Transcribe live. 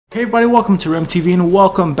Hey everybody, welcome to RemTV and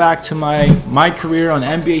welcome back to my career on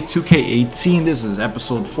NBA 2K18. This is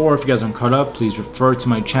episode 4. If you guys aren't caught up, please refer to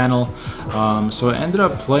my channel. So I ended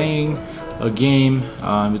up playing a game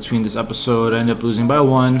between this episode. I ended up losing by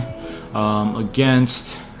 1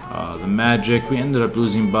 against the Magic. We ended up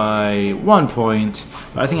losing by 1 point,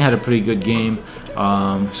 but I think I had a pretty good game,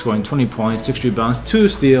 scoring 20 points, 6 rebounds, 2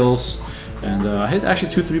 steals, and I hit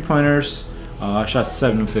actually 2 3-pointers. I shot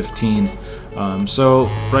 7 of 15. So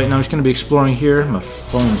right now I'm just going to be exploring here. My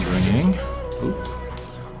phone's ringing. Ooh,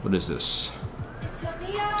 what is this?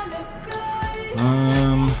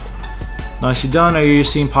 Nicely done. Are you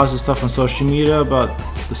seeing positive stuff on social media about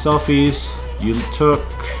the selfies you took?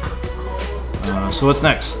 So what's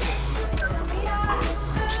next?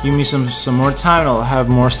 Just give me some more time and I'll have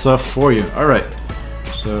more stuff for you. Alright.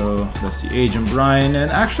 So that's the Agent Brian,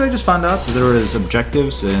 and actually I just found out that there was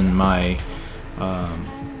objectives in my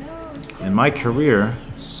career,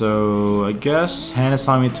 so I guess Hannah's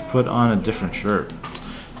telling me to put on a different shirt.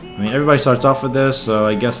 I mean, everybody starts off with this, so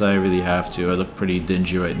I guess I really have to. I look pretty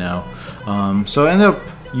dingy right now. So I ended up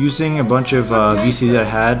using a bunch of VC that I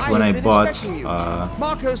had when I bought what's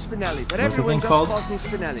the thing called?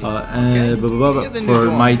 For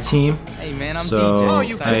my team. So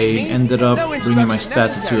I ended up bringing my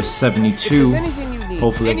stats to a 72.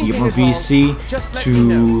 Hopefully I can get more VC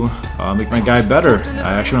to make my guy better.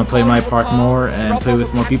 I actually want to play my park more and play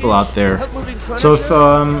with more people out there. So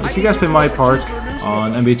if you guys play my park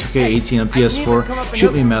on NBA 2K18 on PS4,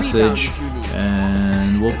 shoot me a message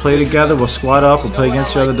and we'll play together. We'll squad up, we'll play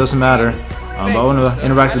against each other, doesn't matter. But I want to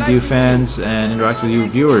interact with you fans and interact with you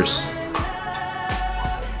viewers.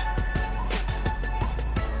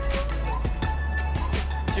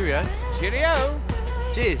 Cheerio. Cheerio.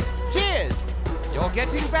 Cheers. Cheers. You're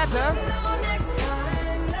getting better.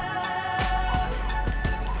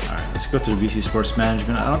 Alright, let's go to the VC Sports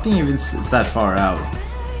Management. I don't think even it's that far out.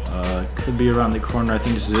 Could be around the corner. I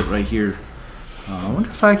think this is it right here. I wonder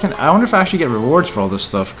if I actually get rewards for all this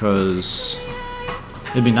stuff, because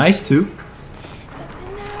it'd be nice to.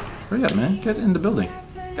 Hurry up, man. Get in the building.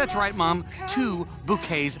 That's right, Mom. 2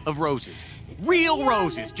 bouquets of roses. Real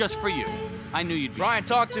roses, just for you. I knew you'd be. Brian,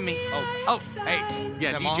 talk to me. Oh, hey.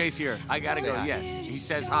 Yeah, DJ's here. I gotta go. Yes. He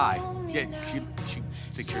says hi. Yeah, she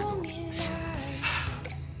takes your door. Look at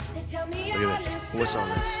this. What's on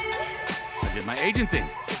this? I did my agent thing.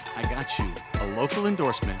 I got you a local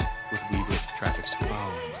endorsement with Weaver's Traffic School.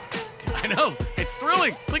 Oh. I know. It's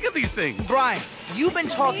thrilling. Look at these things. Brian, you've been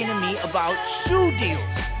talking to me about shoe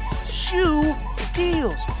deals. Shoe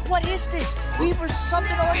deals. What is this? Weaver's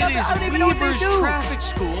something or another? I don't even know what they Weaver's do. Traffic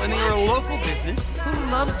School, and they are a local business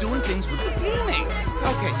who loves doing things with the teammates.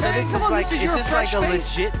 Okay, so Hey, this come is on, like, this is is your this like fresh a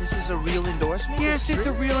face. legit, this is a real endorsement? Yes, it's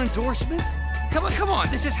a real endorsement. Come on.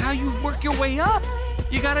 This is how you work your way up.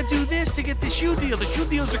 You gotta do this to get the shoe deal. The shoe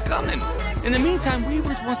deals are coming. In the meantime,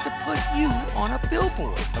 Weavers wants to put you on a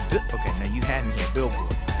billboard. Okay, now you had me here, billboard.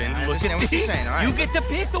 Then I look understand at what you're these. saying, all right. You get to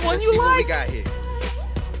pick the one Let's you see like. what we got here.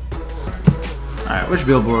 Alright, which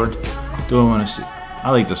billboard do I want to see? I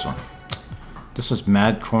like this one. This one's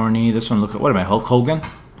mad corny. This one, look at, what am I, Hulk Hogan?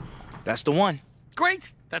 That's the one.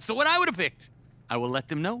 Great. That's the one I would have picked. I will let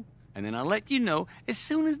them know, and then I'll let you know as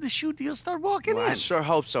soon as the shoe deals start walking Well, in. I sure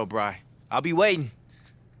hope so, Bri. I'll be waiting.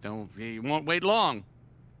 You won't wait long.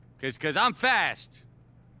 Cause I'm fast.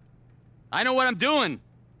 I know what I'm doing.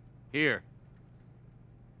 Here.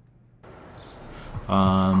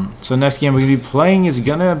 So next game we're gonna be playing is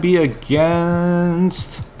gonna be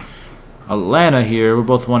against Atlanta here. We're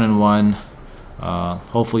both 1-1.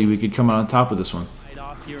 Hopefully we could come out on top with this one.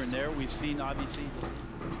 Off here and there, we've seen obviously.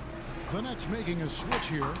 The Nets making a switch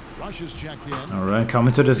here. Rush is checked in. All right,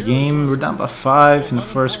 coming to this game, we're down by 5 in the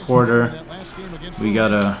first quarter. We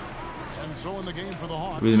gotta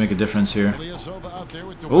really make a difference here.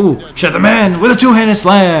 Oh, shut the man with a two-handed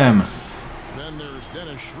slam.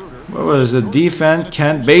 What was the defense?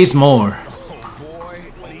 Kent Bazemore. Boy,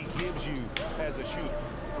 what he gives you as a shooter.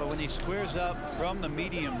 But when he squares up from the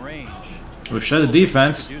medium range. Oh, shut the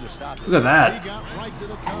defense. Look at that.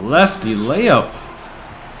 Lefty layup.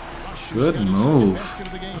 Good move.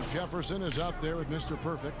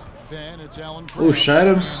 Oh, shot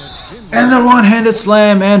him. And the one-handed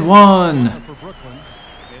slam and one.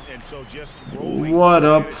 What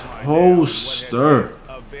a poster.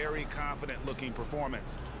 A very confident looking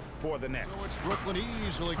performance for the Nets.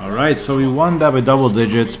 Alright, so we won that by double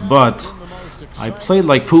digits, but I played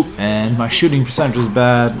like poop and my shooting percentage was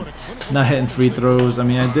bad. Not hitting free throws. I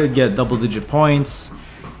mean, I did get double-digit points.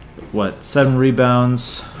 What, 7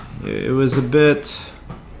 rebounds. It was a bit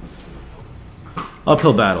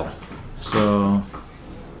uphill battle. So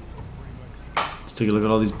take a look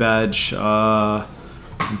at all these badge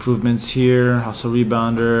improvements here. Hustle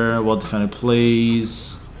rebounder, well defended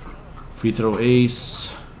plays, free throw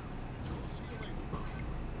ace.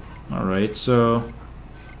 Alright, so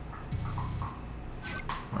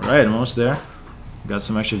alright, almost there. Got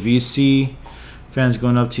some extra VC. Fans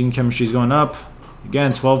going up, team chemistry is going up.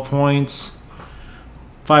 Again, 12 points,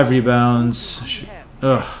 5 rebounds.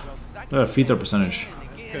 Ugh, look at free throw percentage.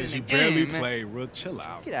 Because you barely play, Rook. Chill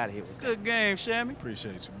out. Get out of here with that. Good game, Shammy.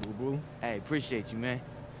 Appreciate you, boo-boo. Hey, appreciate you, man.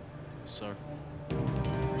 Sir.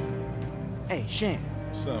 Hey, Sham,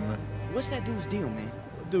 What's up, man? what's that dude's deal, man?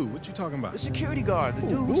 Dude, what you talking about? The security guard, the Who,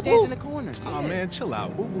 dude who Boo-Boo? stands in the corner. Oh, Yeah. man, chill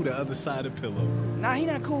out. Boo-boo the other side of the pillow. Nah, he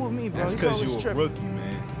not cool with me, bro. That's He's because always you a tripping. rookie,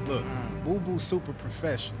 man. Look, Boo-boo's super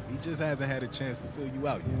professional. He just hasn't had a chance to fill you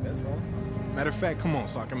out yet, that's all. Matter of fact, come on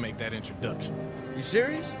so I can make that introduction. You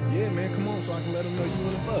serious? Yeah, man, come on so I can let him know you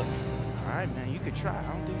one of us. All right, man, you could try. I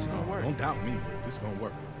don't think it's gonna work. Don't doubt me, Rick. This gonna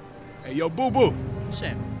work. Hey, yo, Boo-boo.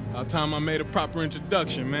 Sham, About time I made a proper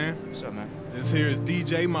introduction, man. what's up, man? This here is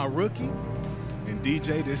DJ, my rookie. And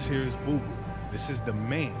DJ, this here is Boo-boo. This is the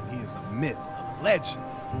man. He is a myth, a legend.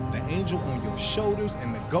 The angel on your shoulders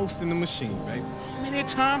and the ghost in the machine, baby. How many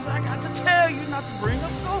times I got to tell you not to bring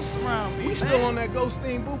up ghosts around me? We still on that ghost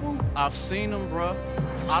thing, Boo-boo? I've seen them, bro.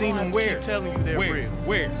 You seen them where? Telling you they're real.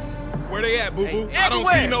 Where? Where they at, Boo-boo? Hey, I don't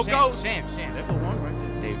see no Sham, ghosts. Sham, that go one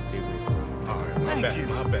right there. They real. All right,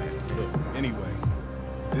 my bad. Look, anyway,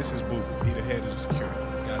 this is Boo-boo. He the head of the security.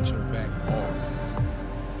 He got your back always.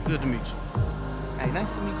 Good to meet you. Hey,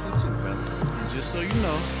 nice to meet you too, brother. And just so you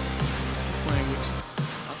know, I'm playing with you.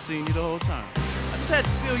 I've seen you the whole time. I just had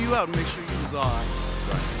to fill you out and make sure you was all right.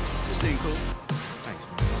 Right. You seem cool. Thanks,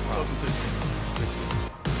 man. Welcome to the team.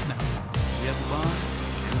 Now, you have the bond,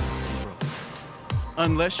 you're broke.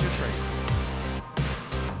 Unless you're traded.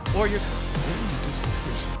 Or you're cut.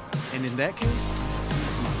 And in that case, you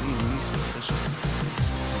might need some special skills.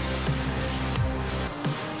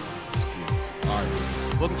 All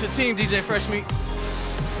right. Welcome to the team, DJ Fresh Meat.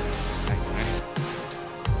 Thanks, man.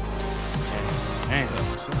 Hey,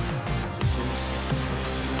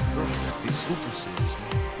 He's super serious,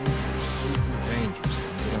 man. Super dangerous.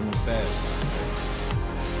 Get on the bad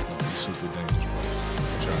side. No, he's super dangerous, bro.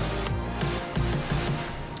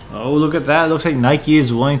 Try. Oh, look at that. Looks like Nike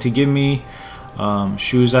is willing to give me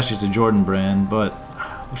shoes. Actually, it's a Jordan brand, but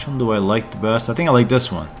which one do I like the best? I think I like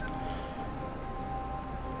this one.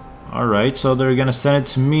 Alright, so they're going to send it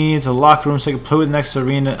to me to the locker room so I can play with the next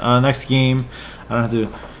arena, next game. I don't have to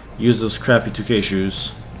use those crappy 2K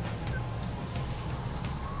shoes.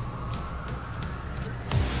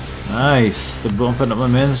 Nice. They're bumping up my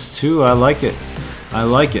mins too. I like it. I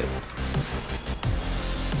like it.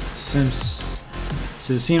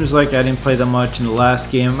 So it seems like I didn't play that much in the last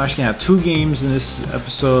game. I'm actually going to have 2 games in this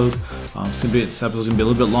episode. This episode's going to be a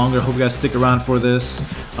little bit longer. Hope you guys stick around for this.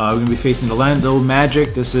 We're going to be facing the Orlando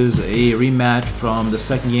Magic. This is a rematch from the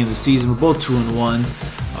second game of the season. We're both 2-1.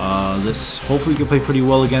 Hopefully we can play pretty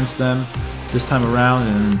well against them this time around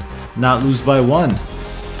and not lose by 1.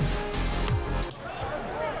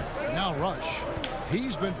 Now Rush.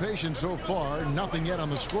 He's been patient so far. Nothing yet on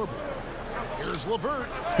the scoreboard. Here's LeVert.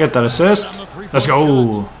 Get that assist. Let's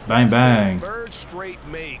go. Bang, bang. Third straight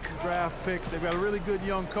make. Draft picks. They've got a really good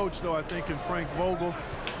young coach, though, I think, in Frank Vogel.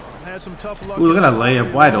 Had some tough luck. Ooh, look at that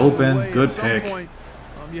layup. Wide open. Good pick.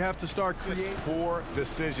 You have to start creating. Poor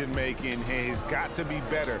decision making. He's got to be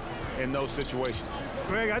better in those situations.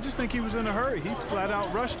 Greg, I just think he was in a hurry. He flat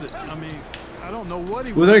out rushed it. I mean, I don't know what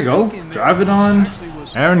he was. Ooh, there you go. thinking there. Drive it on.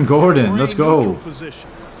 Aaron Gordon. Let's go.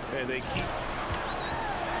 Position. And they keep.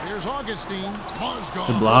 Here's Augustine.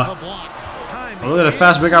 Good block. Oh, look at a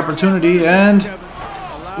fast break opportunity and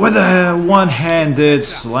with a one-handed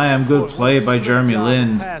slam. Good play by Jeremy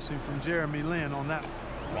Lin. Passing from Jeremy Lin on that.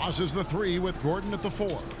 Crosses the 3 with Gordon at the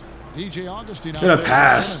 4. DJ Augustine. Good a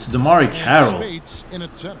pass to Damari Carroll. In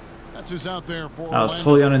its center. That's who's out there for. That was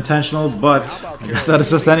totally unintentional, but I got that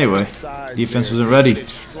assist anyway. Defense wasn't ready.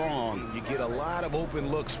 It's strong. You get a lot of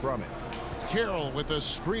open looks from it. Carroll with a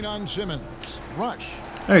screen on Simmons. Rush.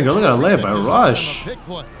 There you go. Look at a layup by Rush.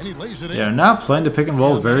 They're not playing the pick and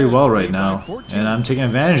roll very well right now, and I'm taking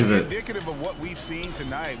advantage of it. Indicative of what we've seen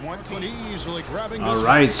tonight. One team. All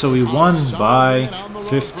right, so we won by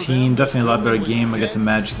 15. Definitely a lot better game against the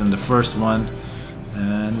Magic than the first one,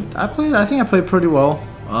 and I think I played pretty well.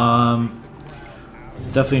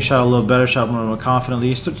 Definitely shot a little better, shot more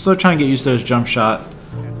confidently. Still trying to get used to this jump shot.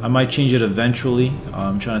 I might change it eventually.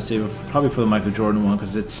 I'm trying to save it probably for the Michael Jordan one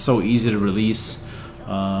because it's so easy to release.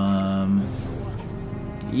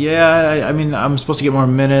 Yeah, I mean, I'm supposed to get more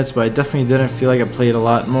minutes, but I definitely didn't feel like I played a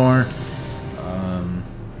lot more.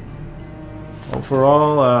 for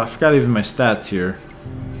all. I forgot even my stats here.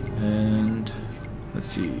 And let's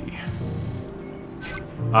see.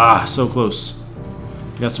 Ah, so close.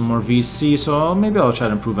 Got some more VC, so maybe I'll try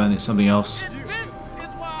to improve on something else.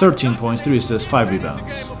 13 points, 3 assists, 5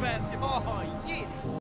 rebounds.